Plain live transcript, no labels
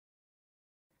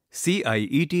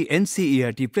CIET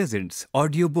NCERT presents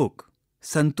audiobook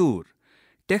Santoor,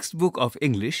 Textbook of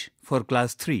English for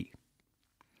Class 3.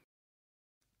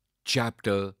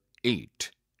 Chapter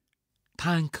 8.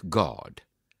 Thank God.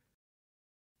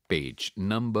 Page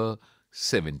number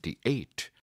 78.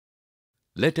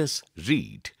 Let us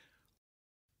read.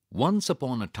 Once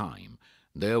upon a time,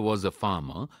 there was a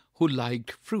farmer who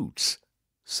liked fruits,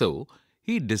 so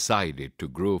he decided to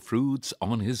grow fruits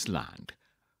on his land.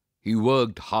 He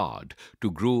worked hard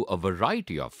to grow a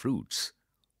variety of fruits.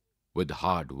 With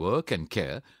hard work and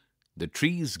care, the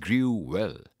trees grew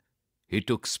well. He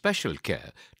took special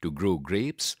care to grow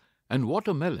grapes and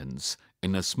watermelons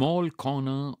in a small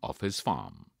corner of his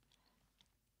farm.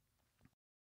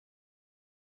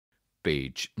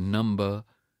 Page number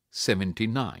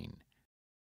 79.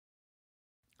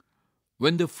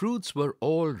 When the fruits were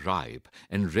all ripe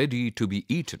and ready to be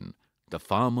eaten, the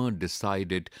farmer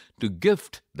decided to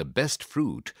gift the best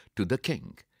fruit to the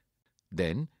king.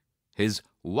 Then his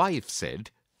wife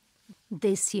said,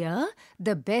 "This year,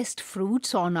 the best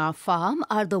fruits on our farm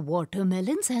are the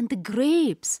watermelons and the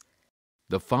grapes."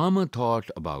 The farmer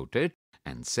thought about it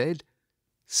and said,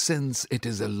 "Since it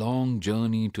is a long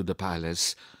journey to the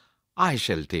palace, I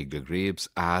shall take the grapes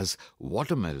as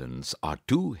watermelons are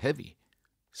too heavy."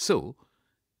 So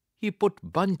he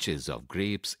put bunches of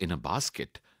grapes in a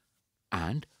basket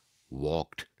and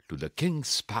walked to the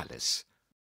king's palace.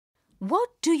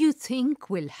 What do you think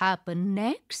will happen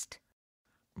next?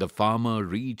 The farmer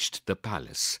reached the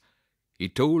palace. He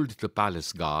told the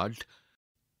palace guard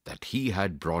that he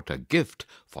had brought a gift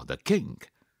for the king.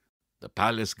 The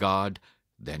palace guard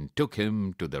then took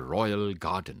him to the royal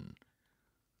garden.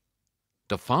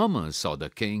 The farmer saw the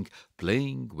king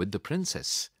playing with the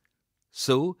princess,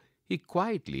 so he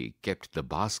quietly kept the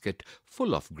basket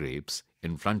full of grapes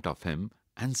in front of him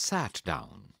and sat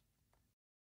down.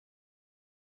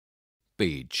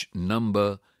 Page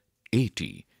number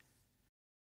 80.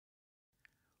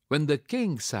 When the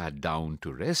king sat down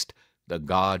to rest, the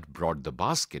guard brought the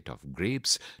basket of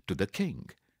grapes to the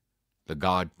king. The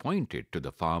guard pointed to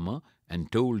the farmer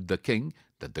and told the king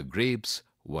that the grapes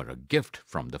were a gift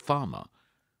from the farmer.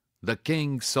 The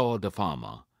king saw the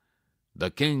farmer.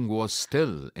 The king was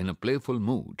still in a playful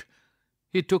mood.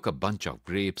 He took a bunch of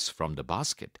grapes from the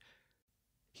basket.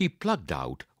 He plucked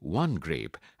out one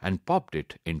grape and popped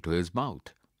it into his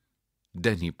mouth.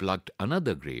 Then he plucked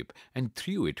another grape and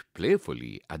threw it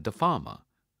playfully at the farmer.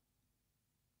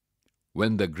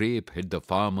 When the grape hit the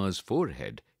farmer's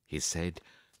forehead, he said,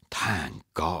 "Thank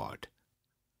God."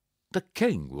 The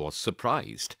king was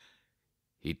surprised.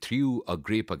 He threw a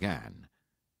grape again.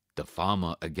 The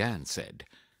farmer again said,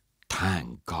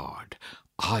 "Thank God,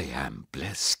 I am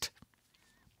blessed."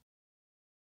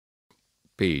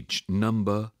 Page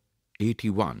number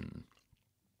 81.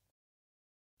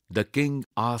 The king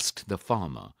asked the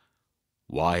farmer,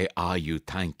 "Why are you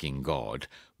thanking God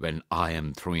when I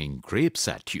am throwing grapes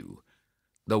at you?"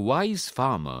 The wise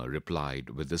farmer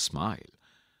replied with a smile,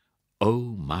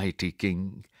 "O mighty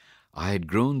king, I had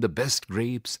grown the best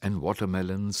grapes and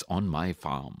watermelons on my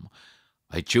farm.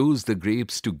 I chose the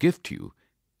grapes to gift you.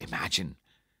 Imagine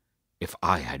if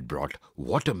I had brought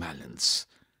watermelons.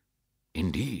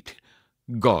 Indeed,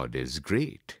 God is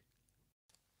great."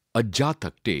 A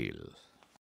Jatak Tale.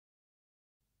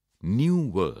 New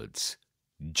words: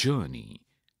 journey,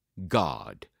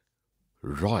 guard,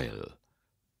 royal,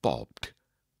 popped,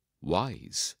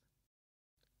 wise.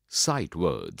 Sight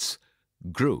words: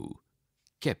 grow,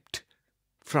 kept,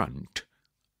 front,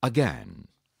 again.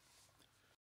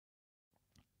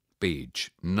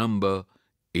 Page number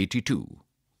 82.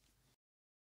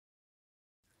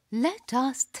 Let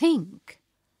us think.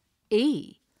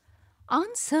 A.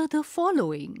 Answer the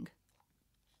following.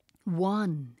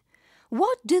 1.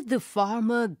 What did the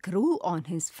farmer grow on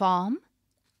his farm?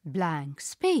 Blank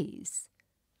space.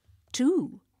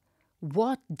 2.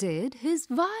 What did his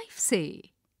wife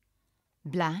say?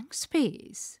 Blank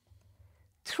space.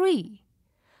 3.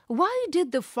 Why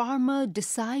did the farmer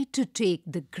decide to take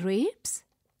the grapes?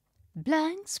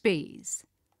 Blank space.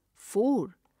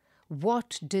 4.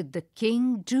 What did the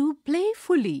king do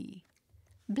playfully?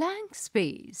 Blank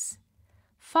space.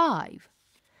 5.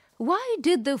 Why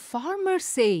did the farmer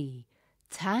say,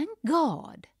 "Thank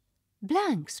God"?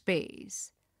 Blank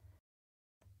space.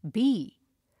 B.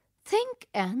 Think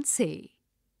and say.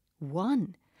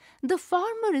 1. The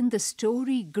farmer in the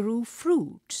story grew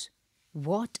fruits.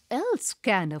 What else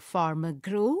can a farmer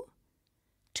grow?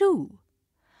 2.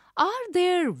 Are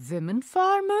there women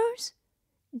farmers?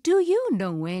 Do you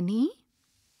know any?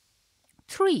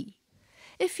 3.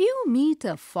 If you meet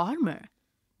a farmer,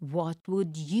 what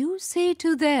would you say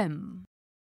to them?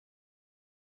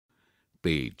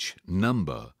 Page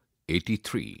number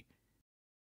 83.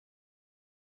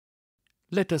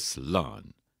 Let us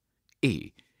learn.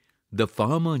 A. The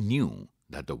farmer knew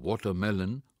that the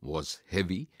watermelon was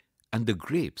heavy and the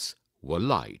grapes were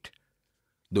light.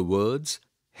 The words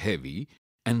heavy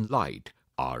and light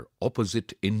are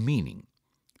opposite in meaning.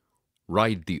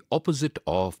 Write the opposite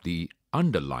of the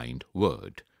underlined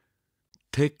word.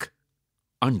 Thick,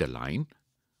 underline,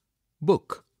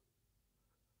 book.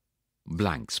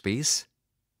 Blank space,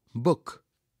 book.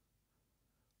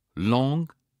 Long,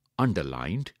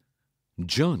 underlined,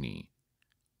 journey.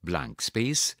 Blank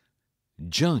space,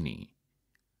 journey.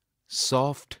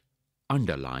 Soft,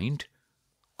 underlined,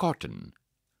 cotton.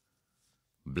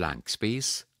 Blank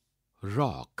space,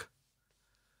 rock.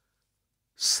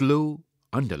 Slow,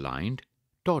 underlined,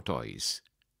 tortoise.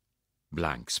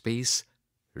 Blank space,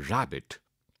 rabbit.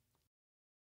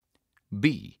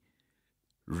 B.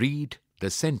 Read the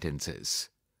sentences.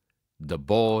 The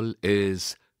ball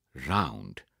is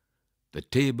round. The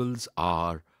tables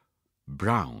are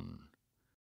brown.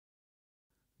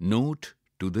 Note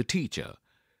to the teacher.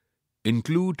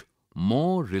 Include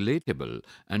more relatable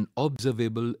and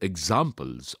observable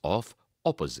examples of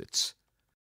opposites.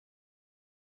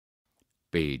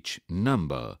 Page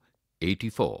number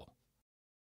 84.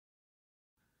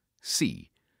 C.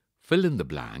 Fill in the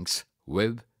blanks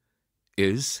with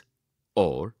is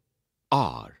or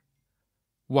are.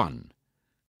 1.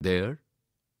 There,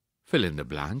 fill in the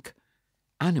blank,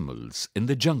 animals in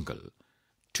the jungle.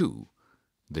 2.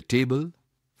 The table,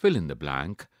 fill in the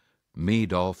blank,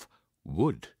 made of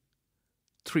wood.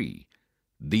 3.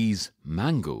 These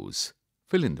mangoes,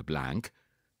 fill in the blank,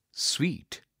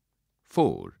 sweet.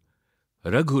 4.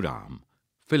 Raghuram,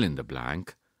 fill in the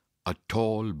blank, a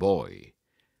tall boy.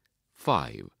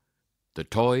 5. The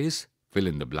toys, fill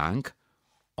in the blank,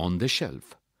 on the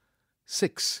shelf.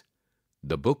 6.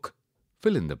 The book,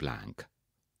 fill in the blank,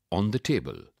 on the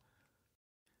table.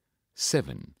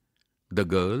 7. The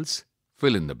girls,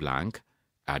 fill in the blank,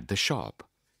 at the shop.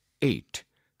 8.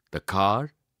 The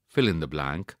car, fill in the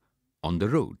blank, on the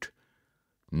road.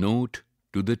 Note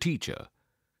to the teacher.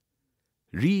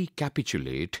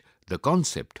 Recapitulate the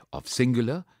concept of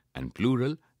singular and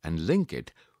plural and link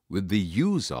it with the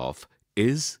use of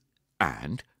is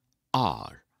and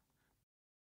are.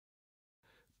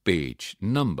 Page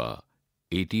number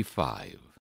 85.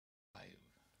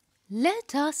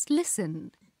 Let us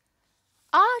listen.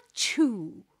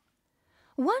 Achoo!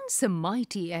 Once a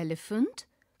mighty elephant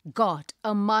got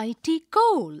a mighty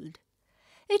cold.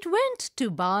 It went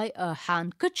to buy a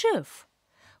handkerchief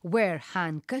where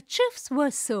handkerchiefs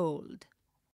were sold.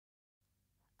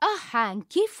 A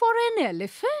hanky for an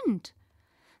elephant?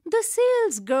 The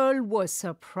salesgirl was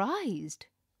surprised.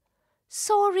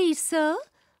 Sorry, sir,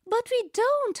 but we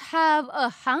don't have a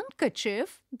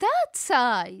handkerchief that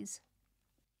size.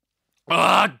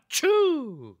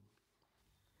 Achoo!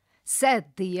 Said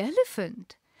the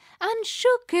elephant and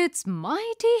shook its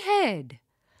mighty head.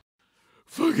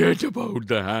 Forget about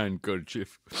the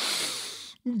handkerchief.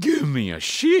 Give me a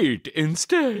sheet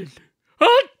instead.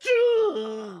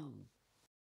 Achoo!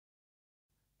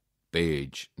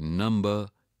 Page number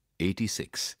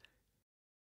 86.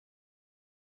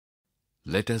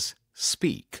 Let us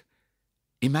speak.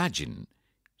 Imagine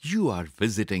you are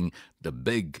visiting the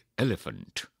big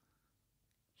elephant.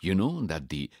 You know that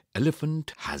the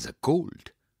elephant has a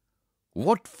cold.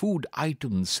 What food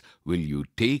items will you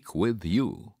take with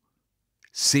you?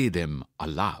 Say them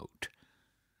aloud.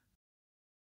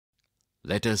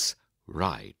 Let us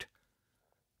write.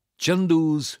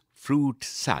 Chandu's fruit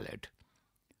salad.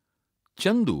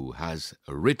 Chandu has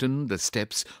written the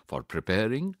steps for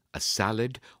preparing a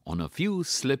salad on a few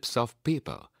slips of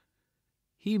paper.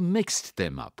 He mixed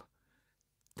them up.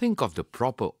 Think of the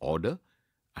proper order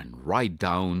and write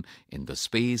down in the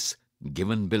space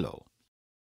given below.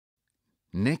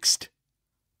 Next,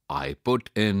 I put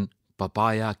in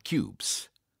papaya cubes.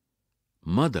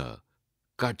 Mother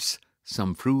cuts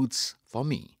some fruits for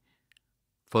me.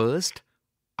 First,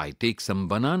 I take some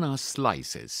banana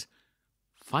slices.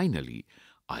 Finally,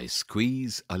 I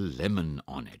squeeze a lemon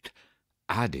on it,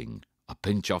 adding a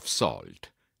pinch of salt.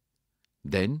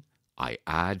 Then I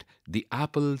add the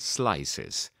apple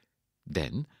slices.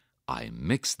 Then I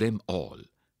mix them all.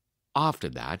 After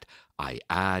that, I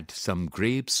add some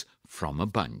grapes from a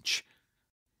bunch.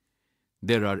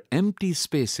 There are empty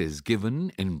spaces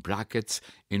given in brackets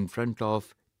in front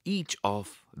of each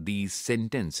of these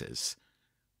sentences.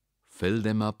 Fill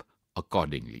them up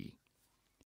accordingly.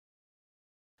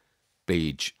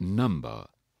 Page number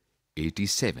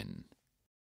 87.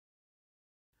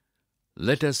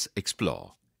 Let us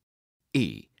explore.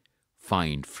 A.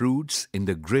 Find fruits in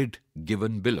the grid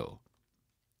given below.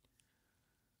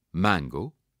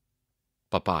 Mango,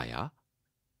 papaya,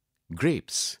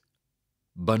 grapes,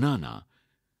 banana,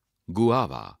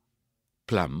 guava,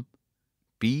 plum,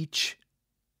 peach,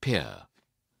 pear.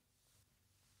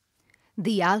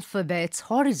 The alphabets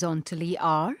horizontally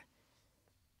are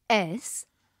S,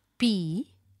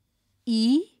 P,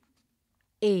 E,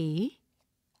 A,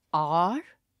 R,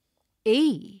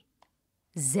 A,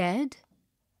 Z,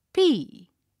 P,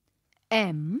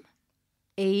 M,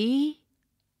 A,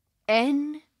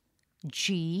 N,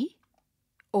 G,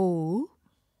 O,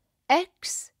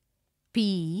 X,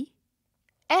 P,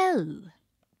 L,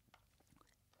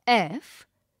 F,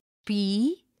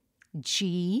 P,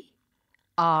 G,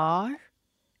 R,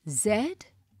 Z,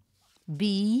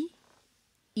 B,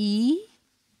 E,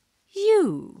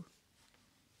 U,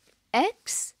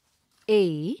 X,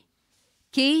 A,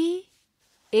 K,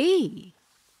 A,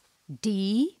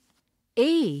 D,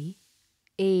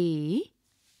 A,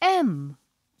 M,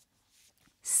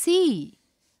 C,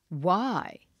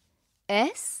 Y,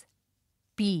 S,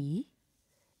 P,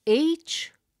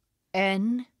 H,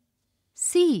 N,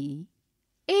 C,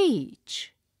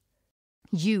 H,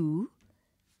 U,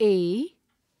 A,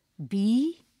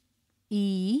 B,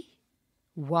 E,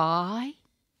 Y,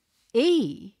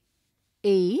 A,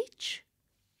 H,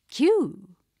 Q,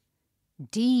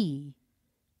 D,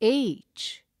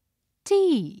 H,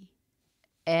 T,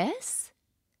 S,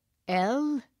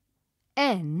 L,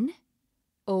 N,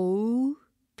 O,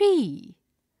 P,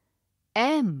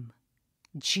 M,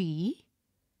 G,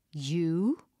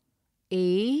 U,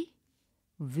 A,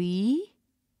 V,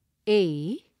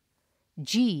 A,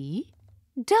 G,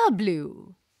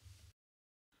 W.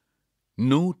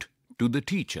 Note to the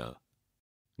teacher.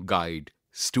 Guide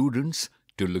students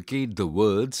to locate the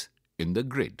words in the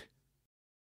grid.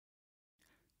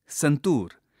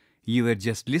 Santur, you were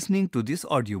just listening to this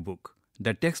audiobook,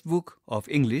 the textbook of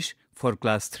English for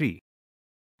Class 3.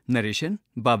 Narration,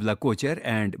 Babla Kochar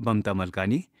and Mamta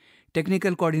Malkani.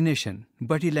 Technical coordination,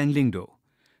 Bati Langlingdo.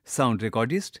 Sound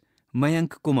recordist,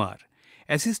 Mayank Kumar.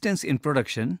 Assistance in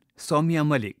production, Soumya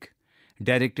Malik.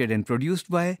 Directed and produced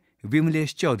by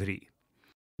Vimlesh Chaudhary.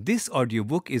 This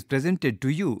audiobook is presented to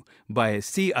you by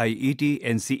CIET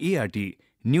NCERT,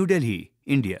 New Delhi,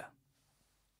 India.